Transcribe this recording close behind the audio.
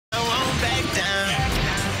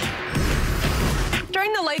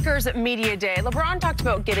the Lakers media day, LeBron talked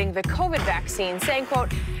about getting the COVID vaccine, saying,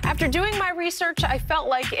 quote, "After doing my research, I felt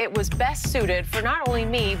like it was best suited for not only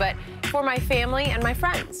me, but for my family and my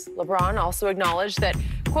friends." LeBron also acknowledged that,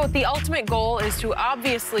 quote, "The ultimate goal is to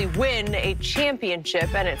obviously win a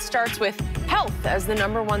championship, and it starts with health as the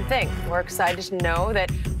 #1 thing. We're excited to know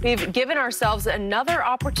that we've given ourselves another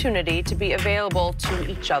opportunity to be available to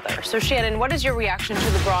each other." So, Shannon, what is your reaction to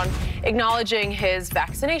LeBron acknowledging his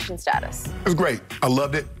vaccination status? It was great. I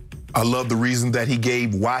loved it. I love the reason that he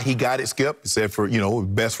gave why he got it, Skip. He said for,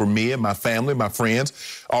 best for me and my family, my friends,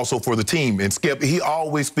 also for the team. And Skip, he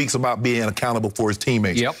always speaks about being accountable for his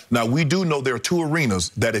teammates. Yep. Now, we do know there are 2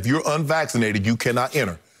 arenas that if you're unvaccinated, you cannot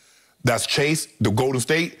enter. That's Chase, the Golden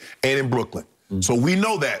State, and in Brooklyn. So we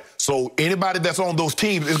know that. So anybody that's on those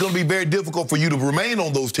teams, it's going to be very difficult for you to remain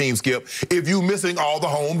on those teams, Skip, if you're missing all the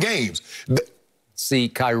home games. See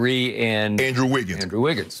Kyrie and Andrew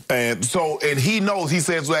Wiggins. And he knows, he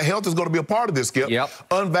says that health is going to be a part of this, Skip. Yep.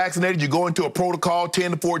 Unvaccinated, you go into a protocol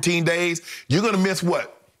 10 to 14 days, you're going to miss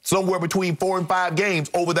what? Somewhere between 4 and 5 games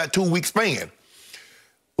over that 2-week span.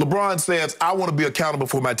 LeBron says, I want to be accountable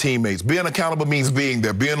for my teammates. Being accountable means being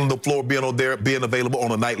there, being on the floor, being on there, being available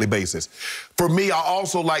on a nightly basis. For me, I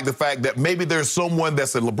also like the fact that maybe there's someone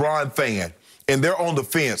that's a LeBron fan and they're on the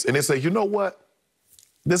fence and they say, you know what?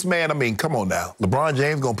 This man, I mean, come on now. LeBron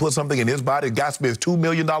James going to put something in his body. The guy spends $2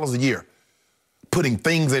 million a year putting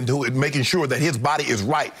things into it, making sure that his body is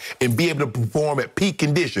right and be able to perform at peak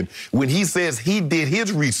condition. When he says he did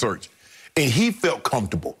his research and he felt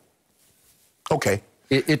comfortable. Okay.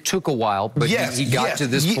 It took a while, but he got to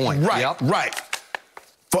this point. Right, right.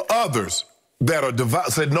 For others that are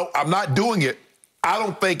said, no, I'm not doing it, I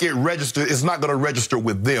don't think it's not going to register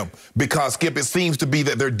with them because, Skip, it seems to be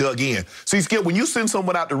that they're dug in. See, Skip, when you send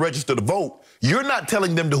someone out to register to vote, you're not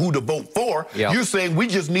telling them who to vote for. Yep. You're saying, we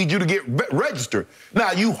just need you to get registered.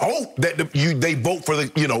 Now, you hope that they vote for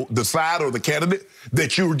the side or the candidate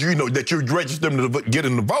that you're registered them to get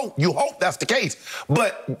in the vote. You hope that's the case.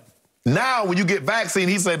 But now, when you get vaccine,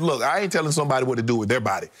 he said, look, I ain't telling somebody what to do with their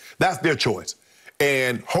body. That's their choice.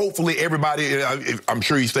 And hopefully everybody, I'm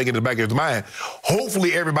sure he's thinking in the back of his mind,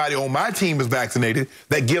 hopefully everybody on my team is vaccinated.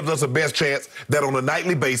 That gives us the best chance that on a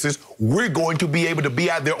nightly basis, we're going to be able to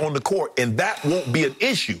be out there on the court, and that won't be an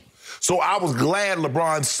issue. So I was glad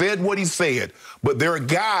LeBron said what he said, but there are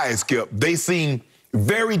guys, Skip, they seem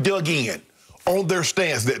very dug in on their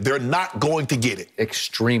stance that they're not going to get it.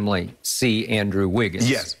 Extremely. See Andrew Wiggins.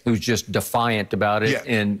 Yes. Who's just defiant about it. Yeah.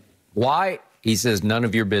 And why? He says none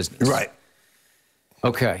of your business. Right.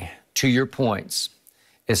 Okay, to your points.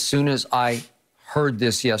 As soon as I heard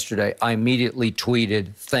this yesterday, I immediately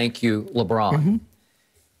tweeted, thank you, LeBron. Mm-hmm.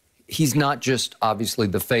 He's not just, obviously,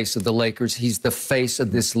 the face of the Lakers. He's the face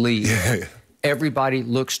of this league. Yeah. Everybody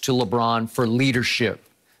looks to LeBron for leadership,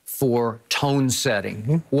 for tone setting.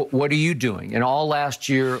 Mm-hmm. What are you doing? And all last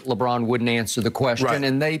year, LeBron wouldn't answer the question, right.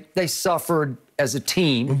 And they suffered as a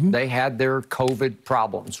team. Mm-hmm. They had their COVID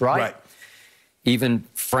problems, right? Right. Even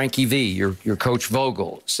Frankie V, your coach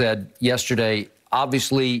Vogel, said yesterday,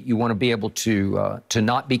 obviously you want to be able to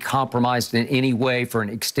not be compromised in any way for an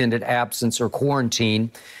extended absence or quarantine.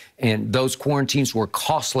 And those quarantines were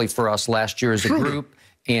costly for us last year as a group.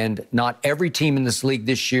 And not every team in this league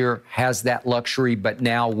this year has that luxury, but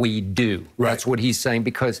now we do. Right. That's what he's saying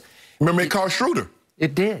because... Remember, it cost Schroeder.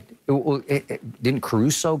 It did. Didn't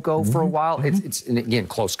Caruso go for a while? Mm-hmm. It's and again,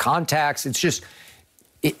 close contacts. It's just...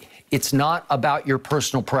 It's not about your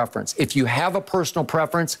personal preference. If you have a personal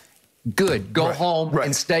preference, good. Go home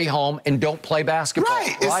and stay home and don't play basketball.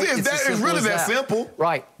 Right. It's really that simple.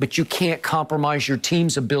 Right. But you can't compromise your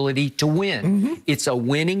team's ability to win. Mm-hmm. It's a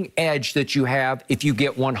winning edge that you have if you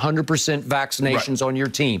get 100% vaccinations on your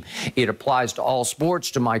team. It applies to all sports,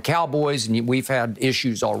 to my Cowboys, and we've had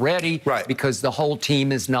issues already because the whole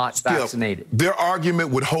team is not vaccinated. Their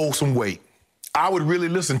argument would hold some weight. I would really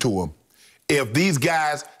listen to them. If these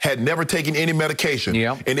guys had never taken any medication,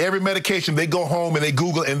 and every medication, they go home and they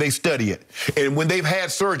Google and they study it. And when they've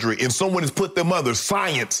had surgery and someone has put them under,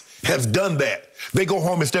 science has done that. They go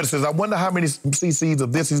home and study, says, I wonder how many cc's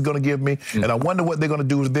of this he's going to give me, and I wonder what they're going to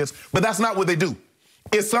do with this. But that's not what they do.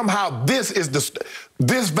 It's somehow this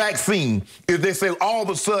vaccine, if they say all of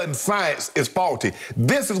a sudden science is faulty,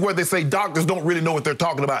 this is where they say doctors don't really know what they're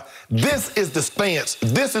talking about. This is the stance.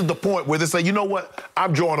 This is the point where they say, you know what,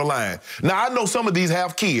 I'm drawing a line. Now, I know some of these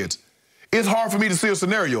have kids. It's hard for me to see a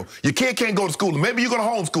scenario. Your kid can't go to school. Maybe you're going to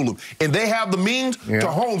homeschool them, and they have the means to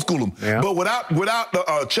homeschool them. Yeah. But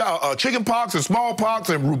without chicken pox and smallpox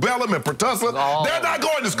and rubella and pertussis, they're not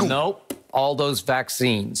going to school. Nope. All those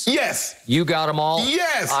vaccines. Yes. You got them all.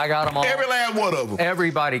 Yes. I got them all. Every last one of them.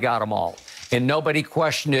 Everybody got them all. And nobody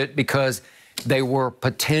questioned it because they were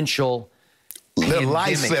potential They're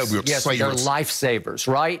pandemics. lifesavers. Yes, they're lifesavers,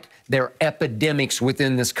 right? They're epidemics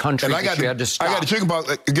within this country And that you had to stop. I got the chicken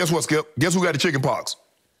pox. Guess what, Skip? Guess who got the chicken pox?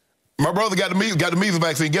 My brother got the measles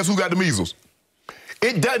vaccine. Guess who got the measles?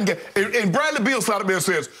 It doesn't get. And Bradley Beal side of there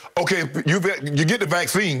says, okay, you get the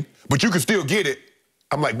vaccine, but you can still get it.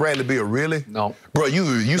 I'm like, Bradley Beal, really? No. Bro,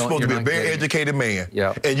 you supposed to be a very educated man.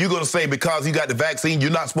 Yeah. And you're going to say because you got the vaccine, you're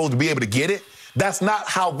not supposed to be able to get it? That's not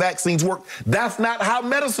how vaccines work. That's not how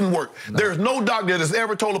medicine works. No. There's no doctor that's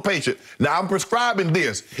ever told a patient, now I'm prescribing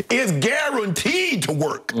this. It's guaranteed to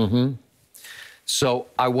work. Mm-hmm. So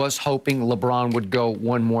I was hoping LeBron would go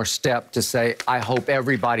one more step to say, I hope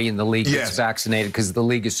everybody in the league gets vaccinated, because the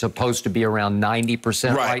league is supposed to be around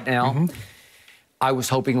 90% right now. Mm-hmm. I was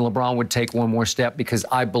hoping LeBron would take one more step, because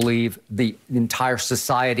I believe the entire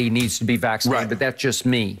society needs to be vaccinated, but that's just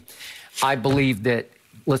me. I believe that,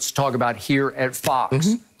 let's talk about here at Fox.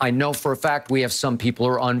 Mm-hmm. I know for a fact we have some people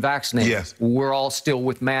who are unvaccinated. Yes. We're all still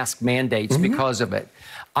with mask mandates because of it.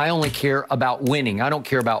 I only care about winning. I don't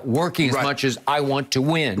care about working as much as I want to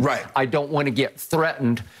win. Right. I don't want to get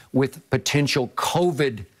threatened with potential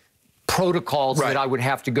COVID protocols that I would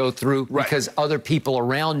have to go through because other people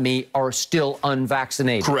around me are still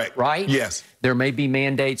unvaccinated. Correct. Right? Yes. There may be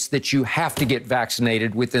mandates that you have to get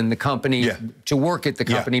vaccinated within the company to work at the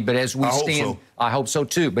company, but as we stand, I hope so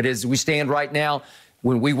too, but as we stand right now,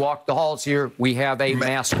 when we walk the halls here, we have a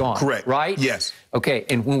mask on. Correct. Right? Yes. Okay,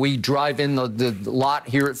 and when we drive in the lot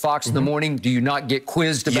here at Fox in the morning, do you not get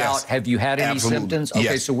quizzed about, have you had any symptoms?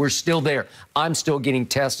 Okay, so we're still there. I'm still getting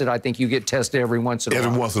tested. I think you get tested every once in a while.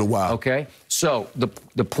 Every once in a while. Okay, so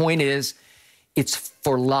the point is, it's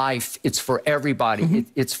for life. It's for everybody.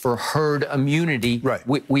 It's for herd immunity. Right.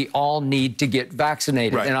 We all need to get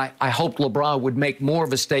vaccinated. Right. And I hope LeBron would make more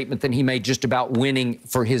of a statement than he made just about winning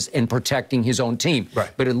for his and protecting his own team. Right.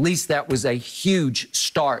 But at least that was a huge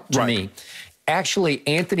start to me. Actually,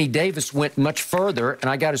 Anthony Davis went much further, and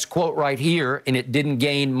I got his quote right here, and it didn't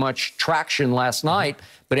gain much traction last night.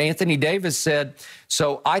 But Anthony Davis said,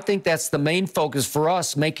 so I think that's the main focus for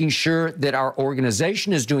us, making sure that our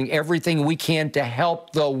organization is doing everything we can to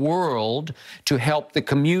help the world, to help the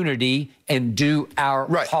community, and do our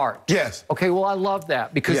part. Yes. Okay, well, I love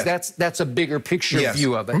that, because that's a bigger picture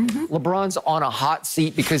view of it. LeBron's on a hot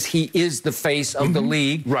seat because he is the face of the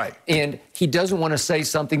league. Right. And he doesn't want to say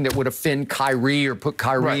something that would offend Kyrie or put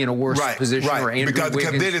Kyrie in a worse position or Andrew Wiggins.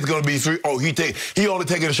 Because then it's going to be, oh, he only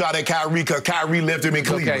taking a shot at Kyrie because Kyrie left him in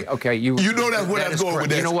Cleveland. Okay, you know that's where that's going with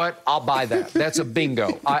that. You know what? I'll buy that. That's a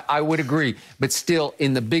bingo. I would agree. But still,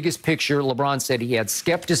 in the biggest picture, LeBron said he had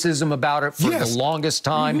skepticism about it for the longest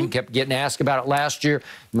time. He kept getting asked about it last year.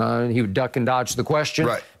 He would duck and dodge the question.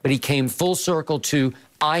 Right. But he came full circle to,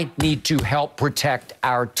 I need to help protect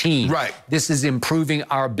our team. Right. This is improving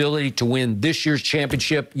our ability to win this year's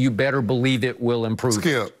championship. You better believe it will improve.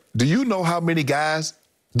 Skip, do you know how many guys?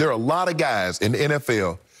 There are a lot of guys in the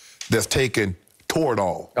NFL that's taking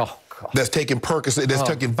Toradol, that's taking Percocet, that's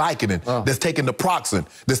taking Vicodin, that's taking Naproxen,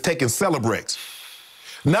 that's taking Celebrex.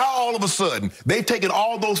 Now, all of a sudden, they've taken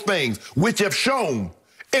all those things, which have shown,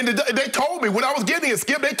 and they told me, when I was getting it,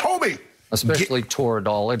 Skip, they told me. Especially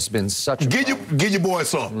Toradol, it's been such a problem. Give your boy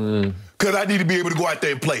some, because I need to be able to go out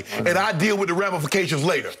there and play, and I deal with the ramifications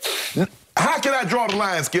later. How can I draw the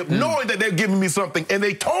line, Skip, knowing that they're giving me something, and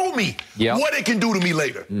they told me what it can do to me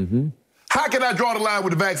later? How can I draw the line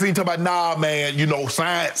with the vaccine? Talk about, nah, man, you know,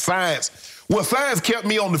 science. Well, science kept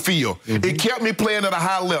me on the field. It kept me playing at a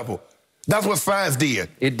high level. That's what science did.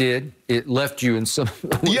 It did. It left you in some...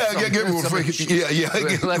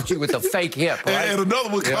 It left you with a fake hip, right? And another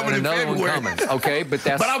one coming in February. Okay, but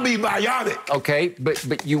that's... But I'll be bionic. Okay,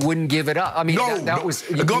 but you wouldn't give it up. I mean, that was...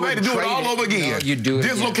 Go back and do it all over again. No, you do it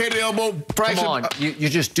Dislocated elbow, fracture. Come on, you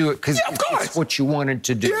just do it because it's what you wanted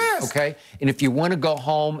to do, okay? And if you want to go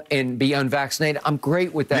home and be unvaccinated, I'm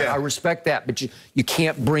great with that. I respect that, but you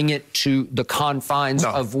can't bring it to the confines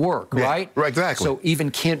of work, right? Right, exactly. So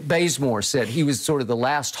even Kent Bazemore said he was sort of the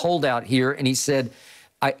last holdout here, and he said,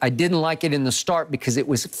 I didn't like it in the start because it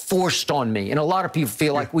was forced on me. And a lot of people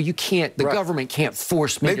feel like, well, you can't, the government can't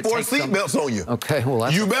force me to take something. They force seatbelts on you. Okay, well,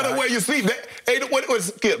 that's... You better wear your seatbelt. Hey, what,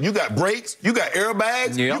 Skip, you got brakes, you got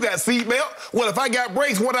airbags, you got seatbelt. Well, if I got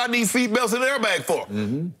brakes, what do I need seatbelts and airbag for?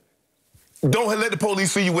 Don't let the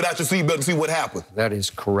police see you without your seatbelt and see what happens. That is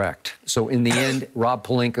correct. So in the end, Rob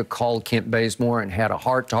Pelinka called Kent Bazemore and had a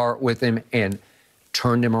heart-to-heart with him and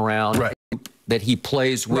turned him around. Right. That he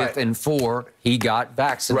plays with and for, he got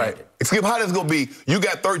vaccinated. Right. Skip, how this going to be? You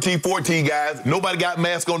got 13, 14 guys. Nobody got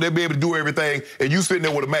masks on. They'll be able to do everything. And you sitting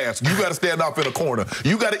there with a mask. You got to stand off in a corner.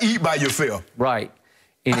 You got to eat by yourself. Right.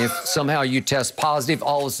 And if somehow you test positive,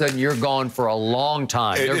 all of a sudden you're gone for a long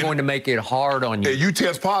time. They're going to make it hard on you. And you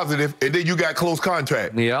test positive, and then you got close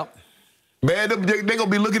contact. Yep. Man, they're going to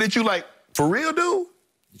be looking at you like, for real, dude?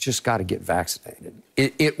 You just got to get vaccinated.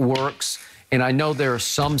 It works. And I know there are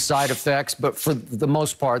some side effects, but for the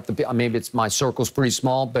most part, maybe my circle's pretty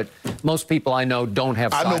small, but most people I know don't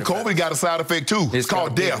have side effects. I know COVID got a side effect, too. It's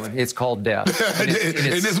called death. It's called death. And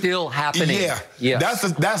it's still happening. Yeah. Yes.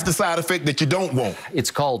 That's the side effect that you don't want.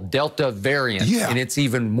 It's called Delta variant, and it's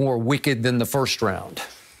even more wicked than the first round.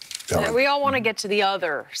 We all want to get to the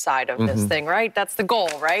other side of this thing, right? That's the goal,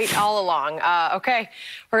 right? All along. Okay,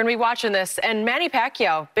 we're going to be watching this. And Manny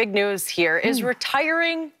Pacquiao, big news here, is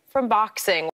retiring from boxing.